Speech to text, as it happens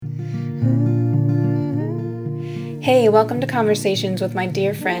Hey, welcome to Conversations with my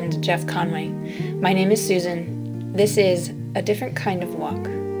dear friend Jeff Conway. My name is Susan. This is A Different Kind of Walk.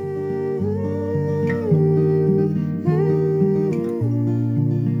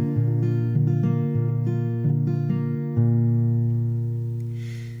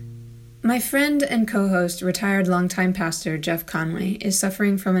 My friend and co-host, retired longtime pastor Jeff Conway, is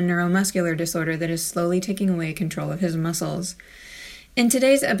suffering from a neuromuscular disorder that is slowly taking away control of his muscles. In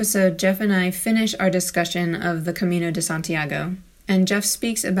today's episode, Jeff and I finish our discussion of the Camino de Santiago, and Jeff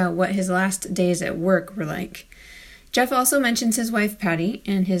speaks about what his last days at work were like. Jeff also mentions his wife Patti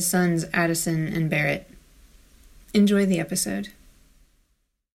and his sons Addison and Barrett. Enjoy the episode.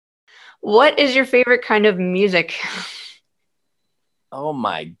 What is your favorite kind of music? Oh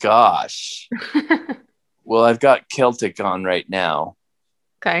my gosh. Well, I've got Celtic on right now.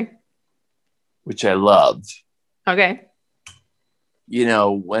 Okay. Which I love. Okay. You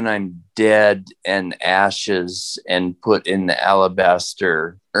know, when I'm dead and ashes and put in the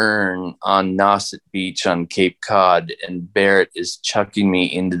alabaster urn on Nauset Beach on Cape Cod, and Barrett is chucking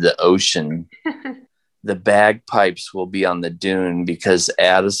me into the ocean, the bagpipes will be on the dune because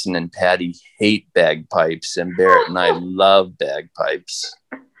Addison and Patti hate bagpipes and Barrett and I love bagpipes.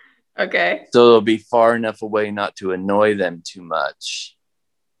 Okay. So they'll be far enough away not to annoy them too much.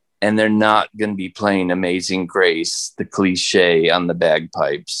 And they're not going to be playing Amazing Grace, the cliche on the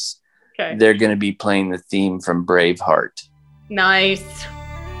bagpipes. Okay. They're going to be playing the theme from Braveheart. Nice.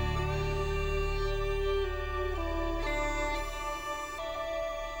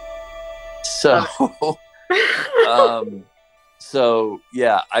 So,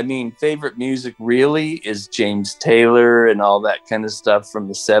 yeah, I mean, favorite music really is James Taylor and all that kind of stuff from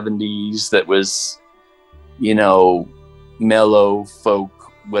the 70s that was, you know, mellow folk,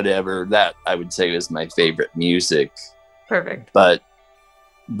 whatever. That I would say is my favorite music. Perfect. But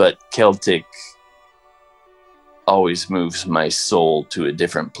Celtic always moves my soul to a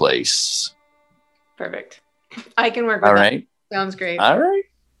different place. Perfect. I can work with all that. Right. Sounds great. All right.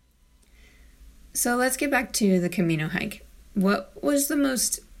 So let's get back to the Camino hike. What was the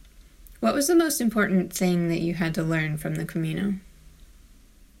most important thing that you had to learn from the Camino?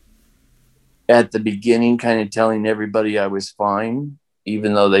 At the beginning, kind of telling everybody I was fine,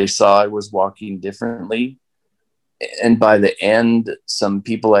 even though they saw I was walking differently. And by the end, some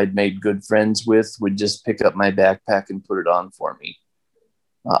people I'd made good friends with would just pick up my backpack and put it on for me.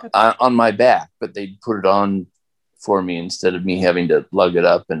 On my back, but they'd put it on for me instead of me having to lug it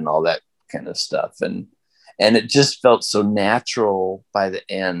up and all that kind of stuff. And it just felt so natural by the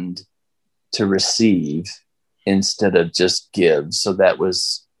end to receive instead of just give. So that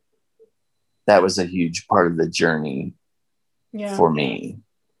was a huge part of the journey for me.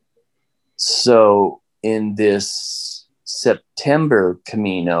 So in this September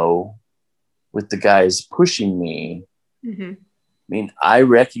Camino with the guys pushing me, I mean, I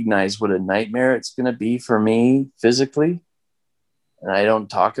recognize what a nightmare it's going to be for me physically. And I don't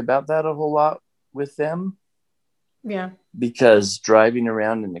talk about that a whole lot with them. Yeah. Because driving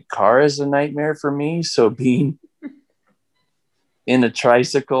around in the car is a nightmare for me. So being in a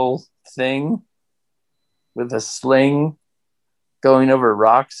tricycle thing with a sling going over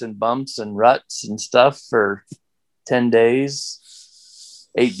rocks and bumps and ruts and stuff for 10 days,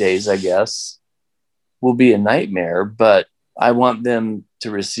 8 days, I guess, will be a nightmare. But I want them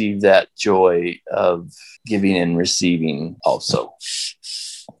to receive that joy of giving and receiving also.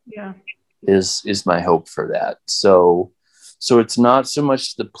 Yeah. Is my hope for that. So it's not so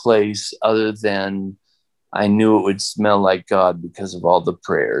much the place, other than I knew it would smell like God because of all the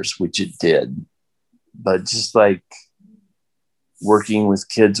prayers, which it did. But just like working with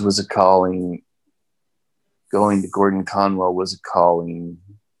kids was a calling, going to Gordon Conwell was a calling.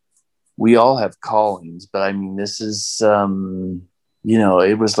 We all have callings, but I mean, this is,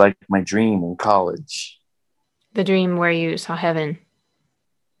 it was like my dream in college. The dream where you saw heaven.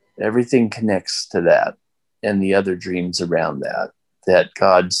 Everything connects to that and the other dreams around that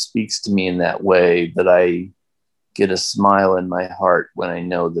God speaks to me in that way, that I get a smile in my heart when I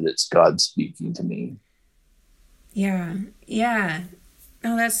know that it's God speaking to me. Yeah. Yeah.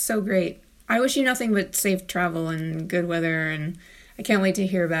 Oh, that's so great. I wish you nothing but safe travel and good weather, and I can't wait to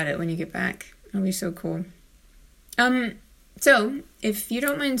hear about it when you get back. It'll be so cool. So if you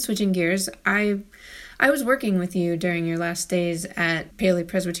don't mind switching gears, I was working with you during your last days at Paley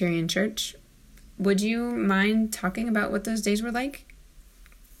Presbyterian Church. Would you mind talking about what those days were like?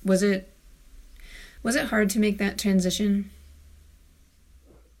 Was it hard to make that transition?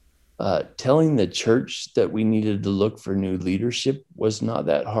 Telling the church that we needed to look for new leadership was not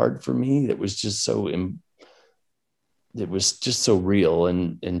that hard for me. It was just so real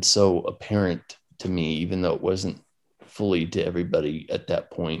and so apparent to me, even though it wasn't fully to everybody at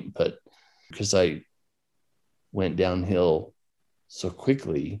that point, but because I went downhill so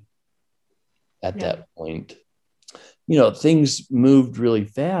quickly at that point, things moved really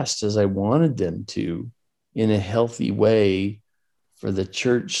fast as I wanted them to, in a healthy way for the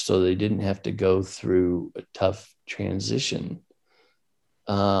church, so they didn't have to go through a tough transition.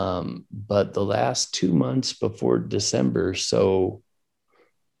 But the last 2 months before December, so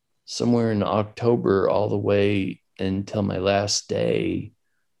somewhere in October all the way until my last day,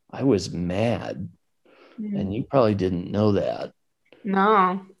 I was mad. And you probably didn't know that.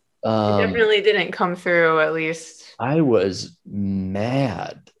 No, it definitely didn't come through, at least. I was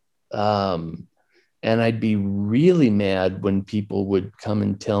mad. And I'd be really mad when people would come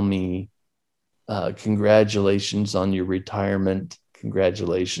and tell me, congratulations on your retirement.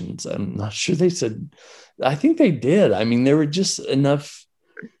 Congratulations. I'm not sure they said, I think they did. I mean, there were just enough.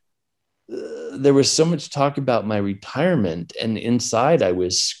 There was so much talk about my retirement, and inside I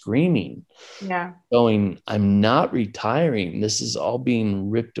was screaming, going, I'm not retiring. This is all being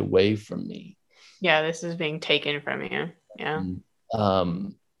ripped away from me. Yeah, this is being taken from you. Yeah.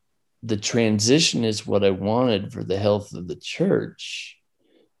 The transition is what I wanted for the health of the church.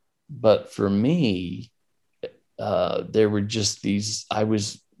 But for me, there were just these, I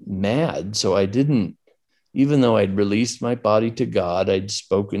was mad. So I didn't, even though I'd released my body to God, I'd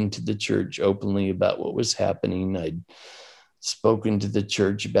spoken to the church openly about what was happening. I'd spoken to the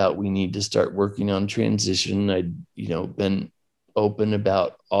church about we need to start working on transition. I'd, been open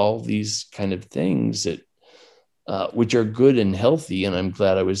about all these kind of things that, which are good and healthy. And I'm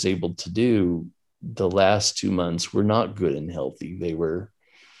glad I was able to do. The last 2 months were not good and healthy. They were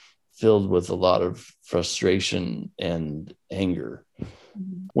filled with a lot of frustration and anger.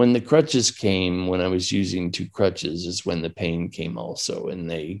 When the crutches came, when I was using 2 crutches, is when the pain came also. And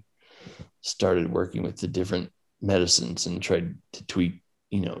they started working with the different medicines and tried to tweak,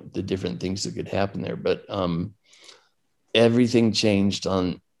 the different things that could happen there. But everything changed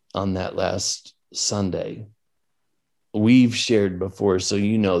on that last Sunday. We've shared before, so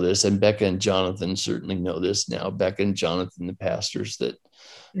you know this, and Becca and Jonathan certainly know this now. Becca and Jonathan, the pastors that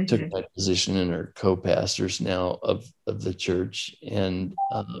took my position and are co-pastors now of the church. And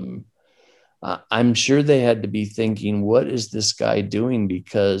I'm sure they had to be thinking, what is this guy doing?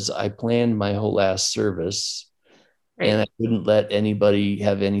 Because I planned my whole last service and I wouldn't let anybody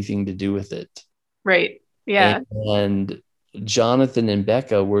have anything to do with it. Right. Yeah. And Jonathan and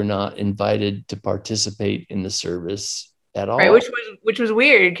Becca were not invited to participate in the service at all. Right, which was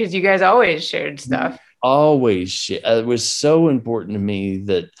weird because you guys always shared stuff. Always. It was so important to me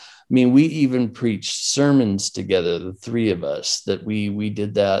that, we even preached sermons together, the 3 of us, that we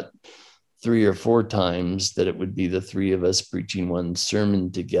did that 3 or 4 times, that it would be the 3 of us preaching one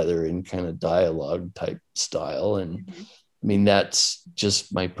sermon together in kind of dialogue type style. And that's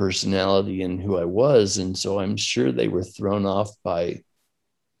just my personality and who I was. And so I'm sure they were thrown off by,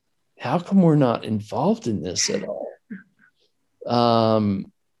 how come we're not involved in this at all?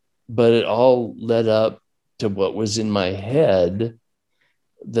 But it all led up to what was in my head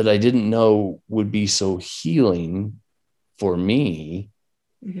that I didn't know would be so healing for me.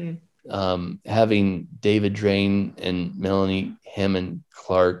 Having David Drain and Melanie Hammond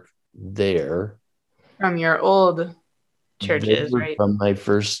Clark there. From your old churches, right? From my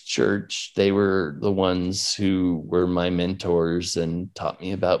first church. They were the ones who were my mentors and taught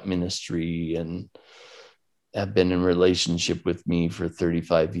me about ministry and have been in relationship with me for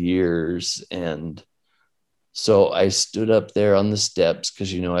 35 years. And so I stood up there on the steps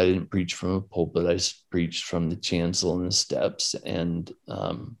because, I didn't preach from a pulpit. I preached from the chancel and the steps, and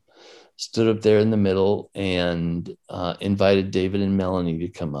stood up there in the middle and invited David and Melanie to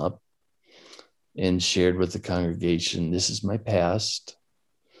come up and shared with the congregation, this is my past.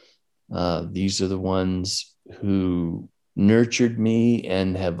 These are the ones who nurtured me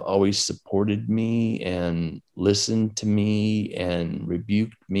and have always supported me and listened to me and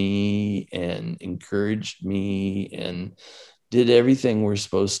rebuked me and encouraged me and did everything we're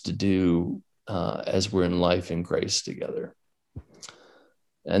supposed to do as we're in life in Christ together.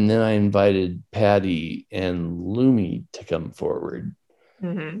 And then I invited Patti and Lumi to come forward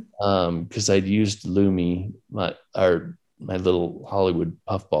because I'd used Lumi, my little Hollywood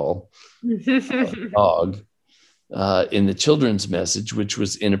puffball dog, in the children's message, which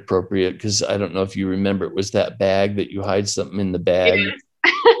was inappropriate because I don't know if you remember, it was that bag that you hide something in the bag.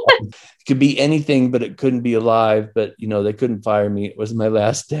 It could be anything, but it couldn't be alive. But, they couldn't fire me. It was my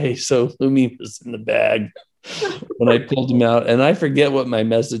last day. So Lumi was in the bag. when I pulled them out. And I forget what my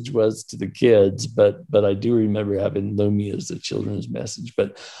message was to the kids, but I do remember having Lumi as the children's message.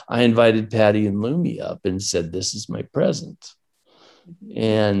 But I invited Patti and Lumi up and said, this is my present.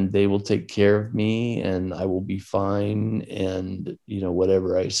 And they will take care of me and I will be fine. And,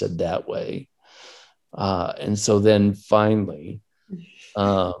 whatever I said that way. And so then finally,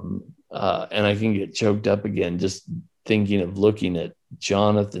 and I can get choked up again just thinking of looking at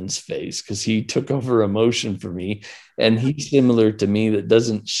Jonathan's face, because he took over emotion for me, and he's similar to me that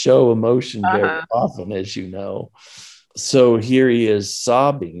doesn't show emotion very often, as you know. So here he is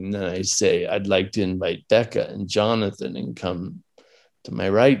sobbing, and I say, I'd like to invite Becca and Jonathan and come to my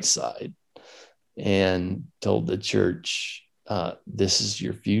right side, and told the church, this is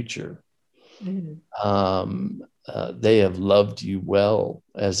your future. They have loved you well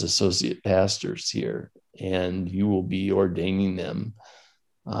as associate pastors here, and you will be ordaining them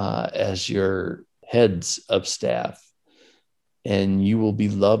as your heads of staff, and you will be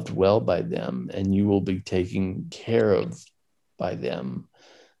loved well by them, and you will be taken care of by them.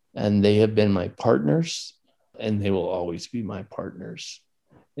 And they have been my partners, and they will always be my partners.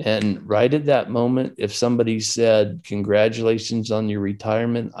 And right at that moment, if somebody said, congratulations on your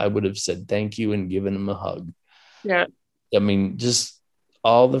retirement, I would have said thank you and given them a hug. Yeah. I mean, just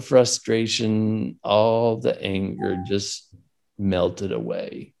all the frustration, all the anger just melted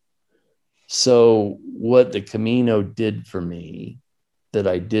away. So what the Camino did for me that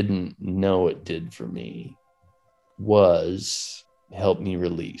I didn't know it did for me was help me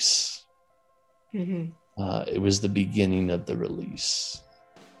release. It was the beginning of the release.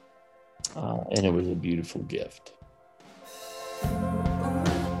 And it was a beautiful gift.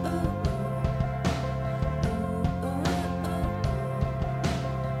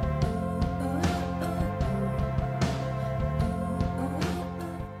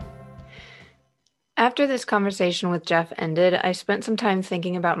 After this conversation with Jeff ended, I spent some time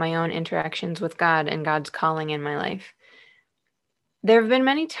thinking about my own interactions with God and God's calling in my life. There have been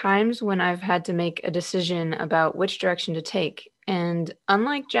many times when I've had to make a decision about which direction to take. And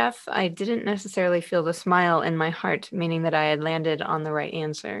unlike Jeff, I didn't necessarily feel the smile in my heart, meaning that I had landed on the right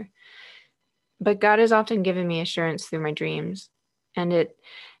answer. But God has often given me assurance through my dreams, and it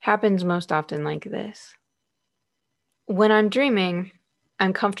happens most often like this. When I'm dreaming,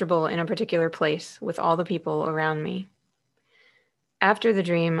 I'm comfortable in a particular place with all the people around me. After the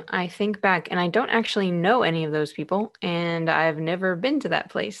dream, I think back and I don't actually know any of those people, and I've never been to that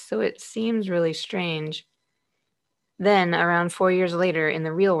place, so it seems really strange. Then, around 4 years later, in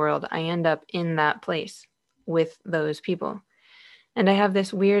the real world, I end up in that place with those people. And I have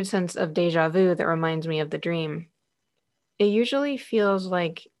this weird sense of deja vu that reminds me of the dream. It usually feels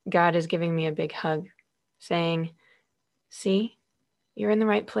like God is giving me a big hug, saying, "See, you're in the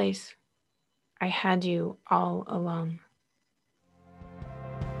right place. I had you all along."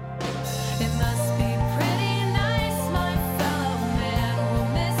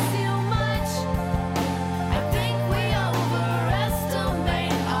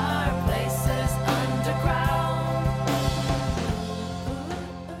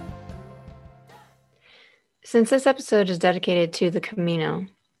 Since this episode is dedicated to the Camino,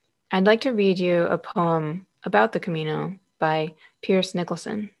 I'd like to read you a poem about the Camino by Pierce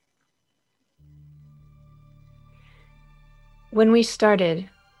Nicholson. When we started,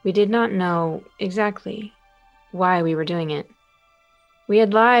 we did not know exactly why we were doing it. We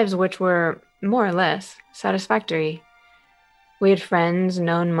had lives which were, more or less, satisfactory. We had friends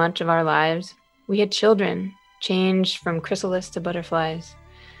known much of our lives. We had children, changed from chrysalis to butterflies.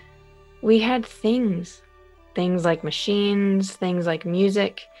 We had things like machines, things like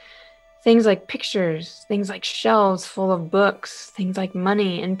music, things like pictures, things like shelves full of books, things like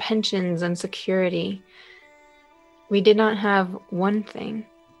money and pensions and security. We did not have one thing,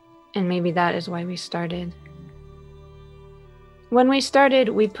 and maybe that is why we started. When we started,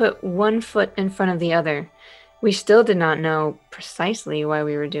 we put one foot in front of the other. We still did not know precisely why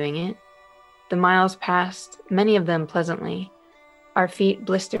we were doing it. The miles passed, many of them pleasantly. Our feet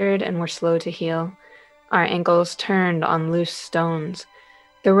blistered and were slow to heal. Our ankles turned on loose stones.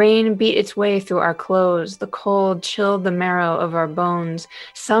 The rain beat its way through our clothes. The cold chilled the marrow of our bones.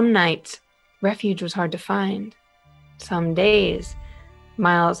 Some nights, refuge was hard to find. Some days,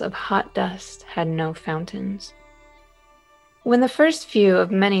 miles of hot dust had no fountains. When the first few of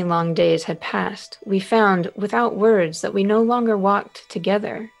many long days had passed, we found, without words, that we no longer walked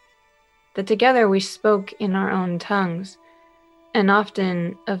together. That together we spoke in our own tongues, and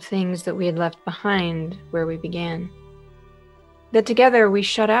often of things that we had left behind where we began. That together we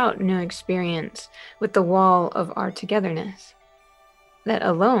shut out new experience with the wall of our togetherness. that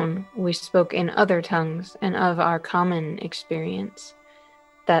alone we spoke in other tongues and of our common experience,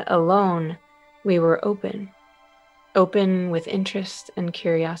 that alone we were open with interest and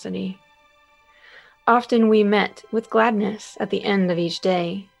curiosity. Often we met with gladness at the end of each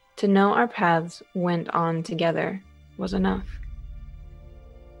day. To know our paths went on together was enough.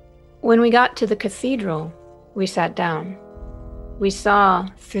 When we got to the cathedral, we sat down. We saw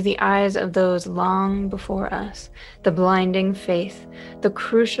through the eyes of those long before us the blinding faith, the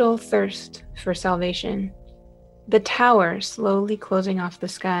crucial thirst for salvation, the tower slowly closing off the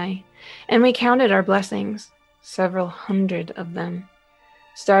sky, and we counted our blessings, several hundred of them,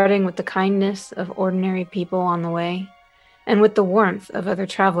 starting with the kindness of ordinary people on the way, and with the warmth of other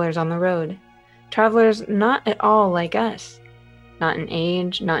travelers on the road, travelers not at all like us, not in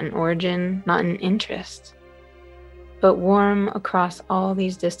age, not in origin, not in interest, but warm across all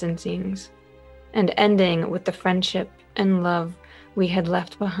these distancings, and ending with the friendship and love we had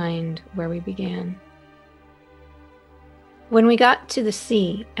left behind where we began. When we got to the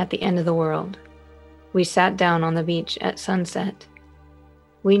sea at the end of the world, we sat down on the beach at sunset.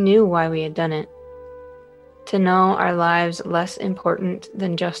 We knew why we had done it. To know our lives less important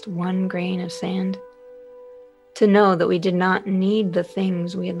than just one grain of sand. To know that we did not need the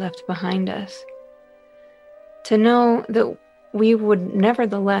things we had left behind us. To know that we would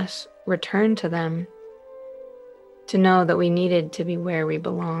nevertheless return to them. To know that we needed to be where we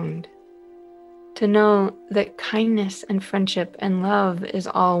belonged. To know that kindness and friendship and love is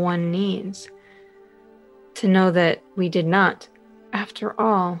all one needs. To know that we did not, after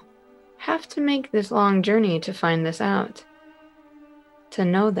all, have to make this long journey to find this out. To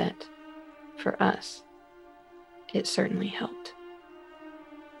know that, for us, it certainly helped.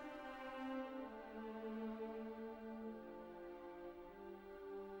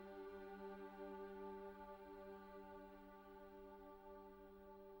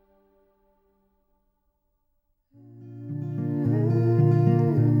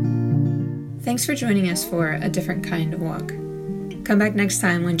 Thanks for joining us for A Different Kind of Walk. Come back next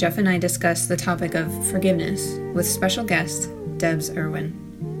time when Jeff and I discuss the topic of forgiveness with special guest Debs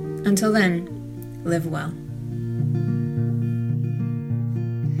Irwin. Until then, live well.